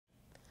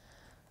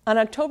On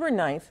October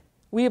 9th,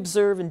 we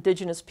observe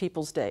Indigenous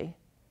Peoples Day.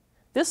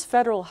 This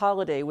federal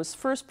holiday was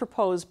first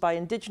proposed by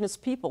Indigenous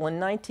people in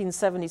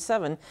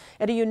 1977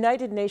 at a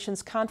United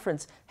Nations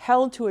conference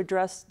held to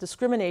address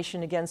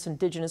discrimination against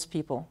Indigenous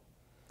people.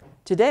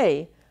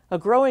 Today, a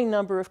growing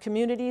number of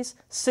communities,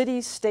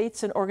 cities,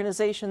 states, and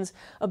organizations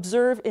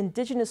observe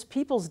Indigenous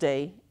Peoples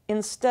Day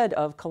instead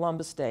of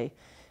Columbus Day,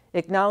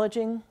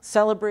 acknowledging,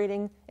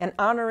 celebrating, and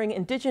honoring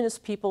Indigenous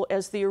people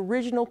as the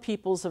original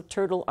peoples of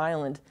Turtle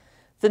Island,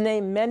 the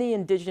name many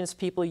Indigenous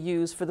people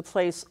use for the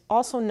place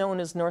also known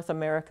as North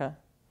America.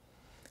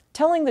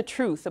 Telling the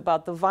truth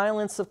about the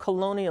violence of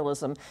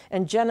colonialism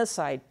and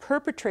genocide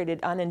perpetrated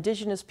on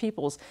Indigenous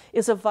peoples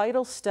is a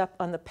vital step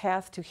on the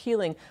path to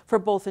healing for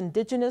both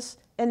Indigenous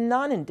and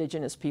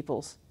non-Indigenous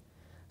peoples.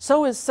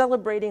 So is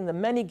celebrating the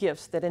many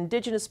gifts that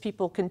Indigenous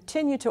people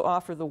continue to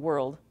offer the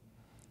world.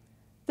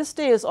 This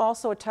day is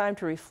also a time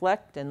to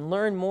reflect and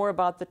learn more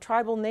about the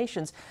tribal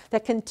nations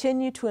that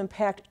continue to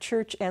impact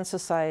church and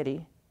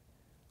society.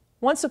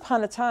 Once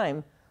upon a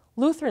time,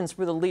 Lutherans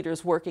were the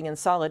leaders working in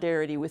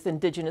solidarity with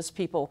Indigenous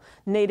people,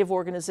 Native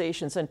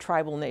organizations, and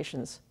tribal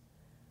nations.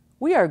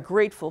 We are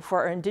grateful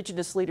for our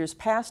Indigenous leaders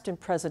past and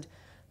present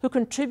who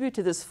contribute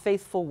to this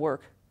faithful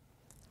work.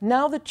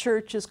 Now the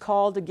Church is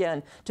called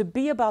again to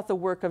be about the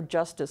work of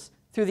justice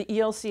through the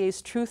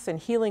ELCA's Truth and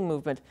Healing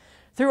movement,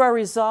 through our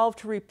resolve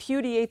to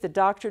repudiate the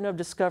doctrine of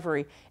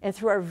discovery, and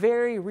through our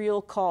very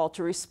real call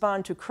to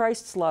respond to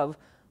Christ's love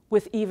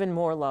with even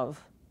more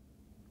love.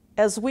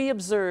 As we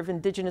observe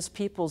Indigenous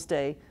Peoples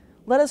Day,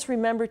 let us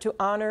remember to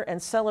honor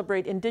and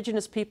celebrate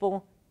Indigenous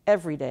people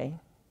every day.